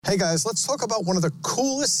Hey guys, let's talk about one of the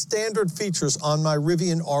coolest standard features on my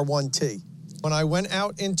Rivian R1T. When I went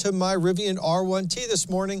out into my Rivian R1T this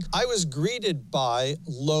morning, I was greeted by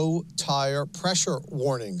low tire pressure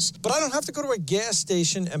warnings. But I don't have to go to a gas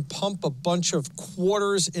station and pump a bunch of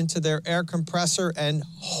quarters into their air compressor and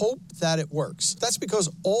hope that it works. That's because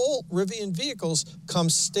all Rivian vehicles come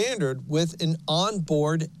standard with an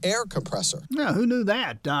onboard air compressor. Now, who knew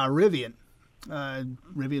that? Rivian.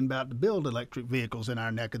 Rivian about to build electric vehicles in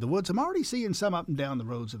our neck of the woods. I'm already seeing some up and down the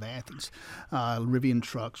roads of Athens. Rivian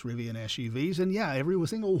trucks, Rivian SUVs, and yeah, every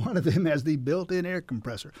single one of them has the built-in air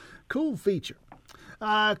compressor. Cool feature.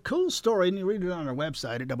 Cool story, and you read it on our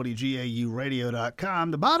website at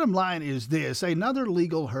WGAUradio.com. The bottom line is this: another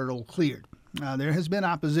legal hurdle cleared. There has been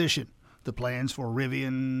opposition. The plans for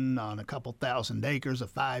Rivian on a couple thousand acres, a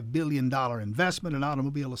 $5 billion investment, an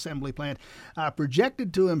automobile assembly plant,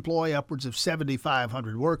 projected to employ upwards of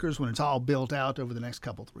 7,500 workers when it's all built out over the next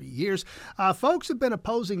 3 years. Folks have been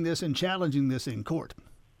opposing this and challenging this in court.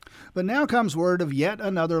 But now comes word of yet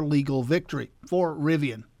another legal victory for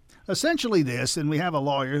Rivian. Essentially this, and we have a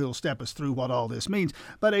lawyer who'll step us through what all this means,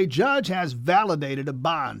 but a judge has validated a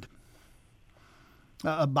bond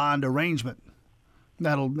arrangement.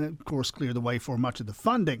 That'll, of course, clear the way for much of the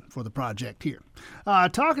funding for the project here.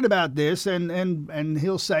 Talking about this, and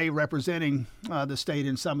he'll say, representing the state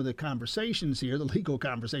in some of the conversations here, the legal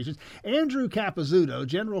conversations, Andrew Capezutto,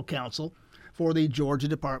 General Counsel for the Georgia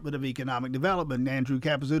Department of Economic Development. Andrew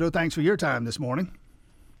Capezutto, thanks for your time this morning.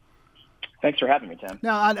 Thanks for having me, Tim.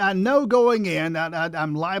 Now, I know going in,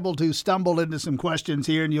 I'm liable to stumble into some questions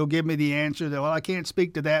here, and you'll give me the answer that, well, I can't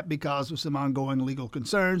speak to that because of some ongoing legal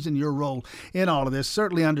concerns and your role in all of this.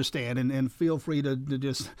 Certainly understand, and feel free to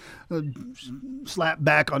just slap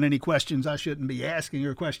back on any questions I shouldn't be asking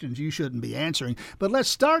or questions you shouldn't be answering. But let's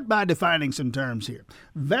start by defining some terms here.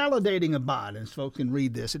 Validating a bond, as folks can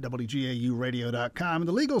read this at WGAUradio.com. In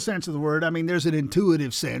the legal sense of the word, I mean, there's an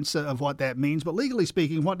intuitive sense of what that means, but legally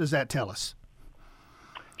speaking, what does that tell us?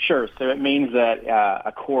 Sure. So it means that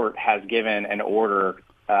a court has given an order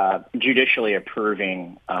judicially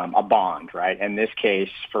approving a bond, right? In this case,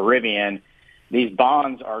 for Rivian, these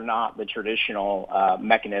bonds are not the traditional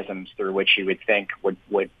mechanisms through which you would think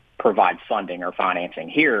would provide funding or financing.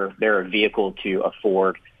 Here, they're a vehicle to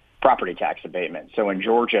afford property tax abatement. So in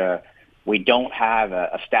Georgia, we don't have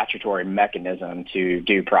a statutory mechanism to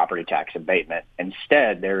do property tax abatement.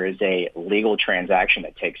 Instead, there is a legal transaction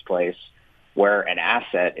that takes place where an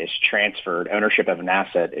asset is transferred, ownership of an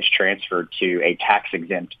asset is transferred to a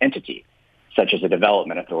tax-exempt entity, such as a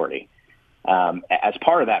development authority. As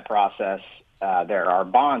part of that process, there are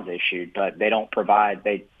bonds issued, but they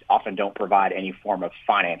often don't provide any form of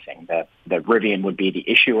financing. The Rivian would be the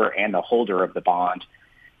issuer and the holder of the bond.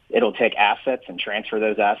 It'll take assets and transfer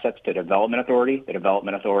those assets to the development authority. The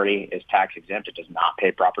development authority is tax-exempt. It does not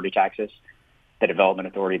pay property taxes. The development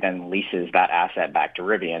authority then leases that asset back to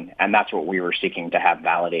Rivian, and that's what we were seeking to have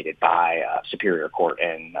validated by Superior Court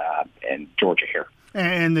in Georgia here.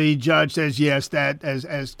 And the judge says, yes, that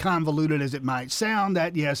as convoluted as it might sound,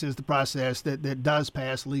 that, yes, is the process that does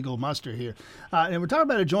pass legal muster here. And we're talking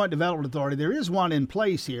about a joint development authority. There is one in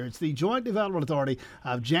place here. It's the Joint Development Authority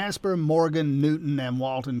of Jasper, Morgan, Newton, and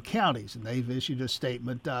Walton counties. And they've issued a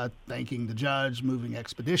statement thanking the judge, moving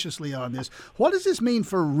expeditiously on this. What does this mean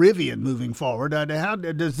for Rivian moving forward? How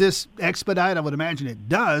does this expedite? I would imagine it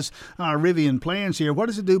does. Rivian plans here. What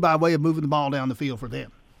does it do by way of moving the ball down the field for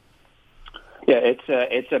them? Yeah,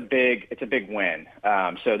 it's a big win.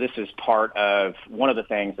 So this is part of one of the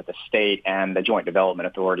things that the state and the Joint Development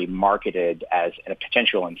Authority marketed as a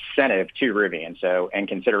potential incentive to Rivian. So in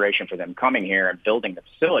consideration for them coming here and building the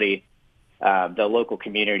facility, the local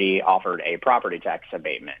community offered a property tax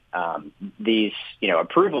abatement.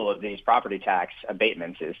 Approval of these property tax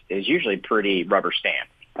abatements is usually pretty rubber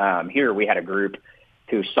stamped. Here we had a group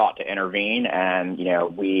who sought to intervene, and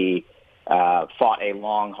we fought a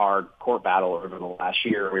long, hard court battle over the last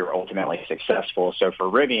year. We were ultimately successful. So for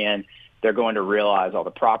Rivian, they're going to realize all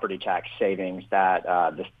the property tax savings that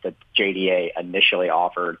the JDA initially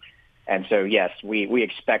offered. And so, yes, we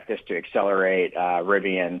expect this to accelerate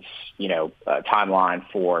Rivian's, timeline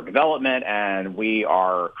for development. And we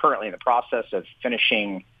are currently in the process of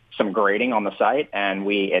finishing some grading on the site, and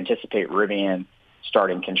we anticipate Rivian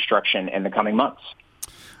starting construction in the coming months.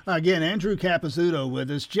 Again, Andrew Capezutto with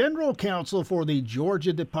us, General Counsel for the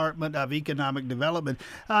Georgia Department of Economic Development.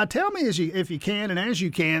 Tell me, if you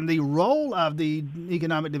can, the role of the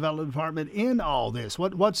Economic Development Department in all this.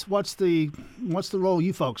 What's the role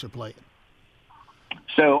you folks are playing?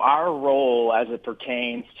 So our role as it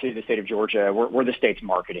pertains to the state of Georgia, we're the state's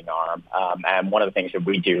marketing arm. And one of the things that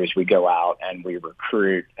we do is we go out and we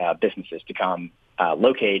recruit businesses to come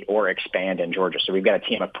locate or expand in Georgia. So we've got a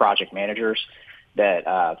team of project managers that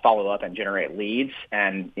follow up and generate leads.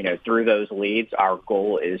 And, through those leads, our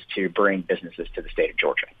goal is to bring businesses to the state of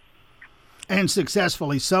Georgia. And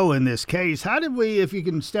successfully so in this case. How did we, if you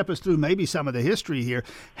can step us through maybe some of the history here,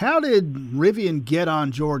 how did Rivian get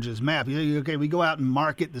on Georgia's map? Okay, we go out and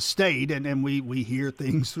market the state, and we hear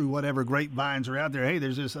things through whatever grapevines are out there. Hey,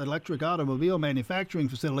 there's this electric automobile manufacturing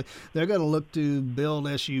facility. They're going to look to build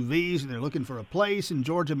SUVs, and they're looking for a place, and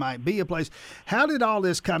Georgia might be a place. How did all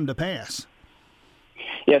this come to pass?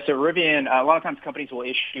 Yeah, so Rivian, a lot of times companies will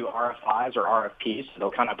issue RFIs or RFPs. So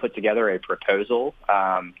they'll kind of put together a proposal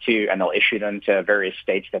and they'll issue them to various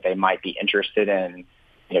states that they might be interested in,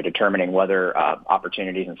 determining whether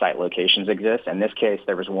opportunities and site locations exist. In this case,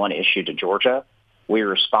 there was one issued to Georgia. We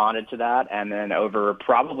responded to that, and then over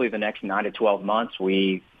probably the next 9 to 12 months,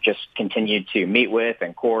 we just continued to meet with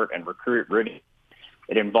and court and recruit Rivian.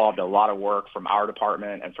 It involved a lot of work from our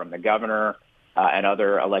department and from the governor and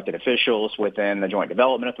other elected officials within the Joint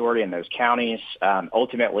Development Authority in those counties.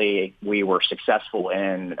 Ultimately, we were successful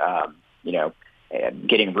in,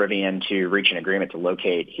 getting Rivian to reach an agreement to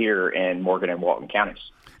locate here in Morgan and Walton counties.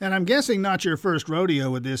 And I'm guessing not your first rodeo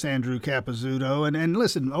with this, Andrew Capezutto. And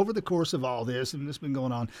listen, over the course of all this, and this has been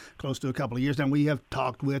going on close to a couple of years now, we have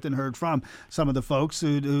talked with and heard from some of the folks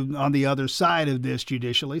who on the other side of this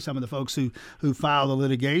judicially, some of the folks who file the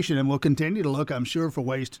litigation, and will continue to look, I'm sure, for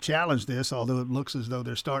ways to challenge this, although it looks as though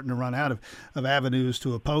they're starting to run out of avenues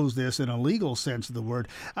to oppose this in a legal sense of the word.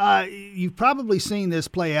 You've probably seen this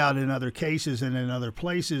play out in other cases and in other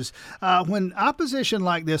places. When opposition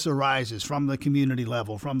like this arises from the community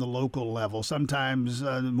level, from the local level, sometimes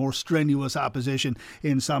more strenuous opposition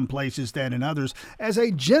in some places than in others. As a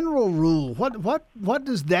general rule, what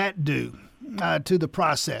does that do to the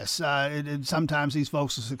process? Sometimes these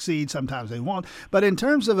folks will succeed, sometimes they won't. But in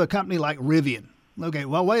terms of a company like Rivian, okay,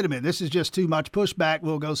 well, wait a minute, this is just too much pushback,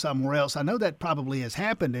 we'll go somewhere else. I know that probably has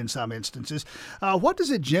happened in some instances. What does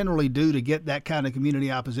it generally do to get that kind of community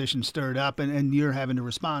opposition stirred up and you're having to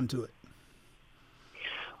respond to it?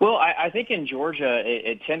 Well, I think in Georgia,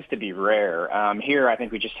 it tends to be rare. Here, I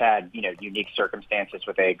think we just had, unique circumstances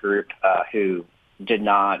with a group who did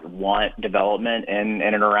not want development in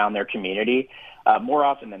and around their community. More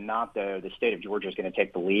often than not, though, the state of Georgia is going to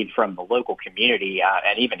take the lead from the local community.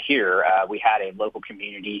 And even here, we had a local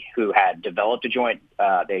community who had developed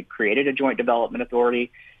they created a joint development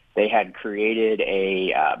authority. They had created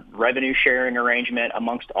a revenue sharing arrangement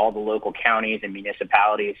amongst all the local counties and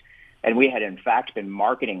municipalities. And we had, in fact, been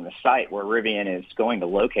marketing the site where Rivian is going to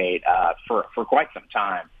locate for quite some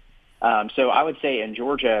time. So I would say in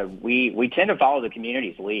Georgia, we tend to follow the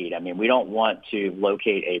community's lead. I mean, we don't want to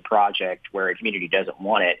locate a project where a community doesn't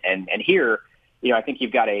want it. And here, I think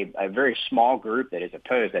you've got a very small group that is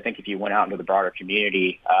opposed. I think if you went out into the broader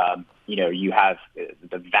community, you have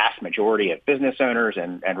the vast majority of business owners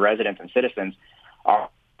and residents and citizens are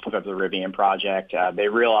of the Rivian project. They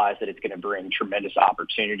realize that it's going to bring tremendous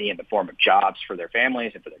opportunity in the form of jobs for their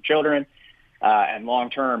families and for their children. And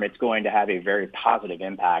long term, it's going to have a very positive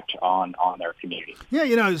impact on their community. Yeah,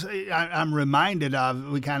 I'm reminded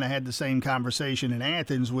of, we kind of had the same conversation in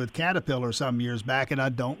Athens with Caterpillar some years back, and I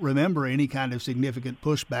don't remember any kind of significant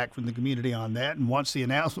pushback from the community on that. And once the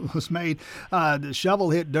announcement was made, the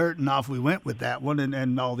shovel hit dirt, and off we went with that one.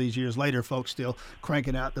 And all these years later, folks still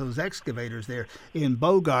cranking out those excavators there in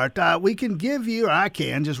Bogart. We can give you, or I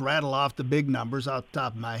can, just rattle off the big numbers off the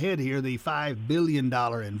top of my head here. The $5 billion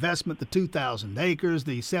investment, the 2,000 acres,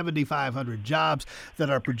 the 7,500 jobs that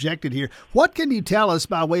are projected here. What can you tell us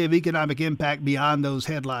by way of economic impact beyond those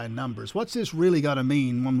headline numbers? What's this really going to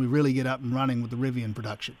mean when we really get up and running with the Rivian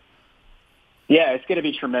production? Yeah, it's going to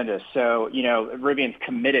be tremendous. So, Rivian's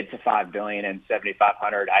committed to $5 billion and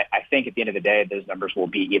 7,500. I think at the end of the day, those numbers will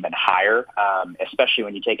be even higher, especially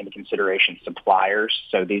when you take into consideration suppliers.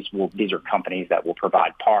 So these are companies that will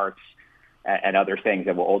provide parts and other things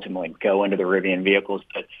that will ultimately go into the Rivian vehicles.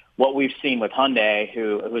 But what we've seen with Hyundai,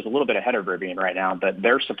 who is a little bit ahead of Rivian right now, but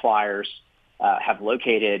their suppliers have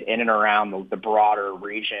located in and around the broader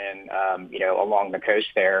region, along the coast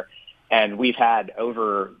there. And we've had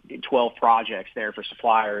over 12 projects there for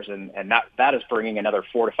suppliers, and that is bringing another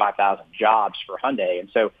 4,000 to 5,000 jobs for Hyundai. And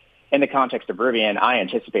so in the context of Rivian, I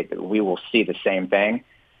anticipate that we will see the same thing.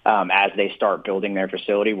 As they start building their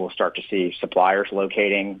facility, we'll start to see suppliers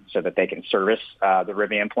locating so that they can service the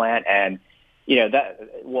Rivian plant. And, that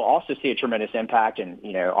we'll also see a tremendous impact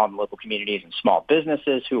on local communities and small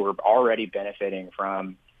businesses who are already benefiting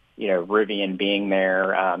from, Rivian being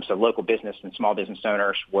there. So local business and small business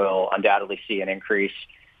owners will undoubtedly see an increase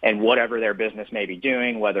in whatever their business may be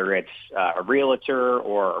doing, whether it's a realtor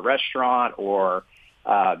or a restaurant or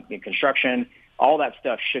in construction. All that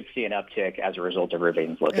stuff should see an uptick as a result of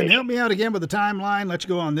Rivian's location. And help me out again with the timeline. Let's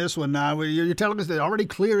go on this one now. You're telling us they're already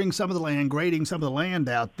clearing some of the land, grading some of the land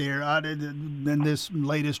out there. Then this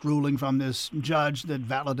latest ruling from this judge that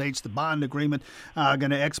validates the bond agreement going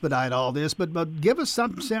to expedite all this. But give us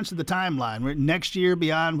some sense of the timeline. Next year,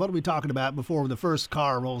 beyond, what are we talking about before the first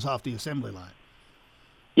car rolls off the assembly line?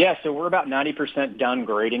 Yeah, so we're about 90% done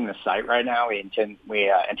grading the site right now. We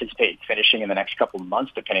anticipate finishing in the next couple of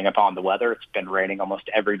months, depending upon the weather. It's been raining almost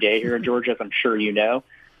every day here in Georgia, as I'm sure you know.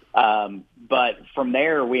 But from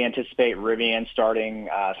there, we anticipate Rivian starting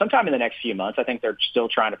sometime in the next few months. I think they're still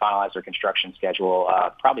trying to finalize their construction schedule,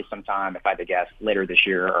 probably sometime, if I had to guess, later this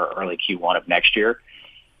year or early Q1 of next year.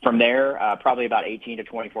 From there, probably about 18 to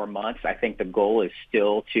 24 months, I think the goal is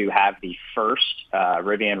still to have the first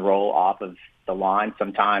Rivian roll off of the line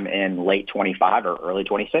sometime in late 25 or early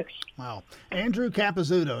 26. Wow. Andrew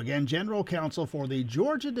Capezutto, again, General Counsel for the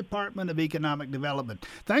Georgia Department of Economic Development.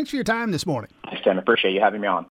 Thanks for your time this morning. Thanks, Tim. Appreciate you having me on.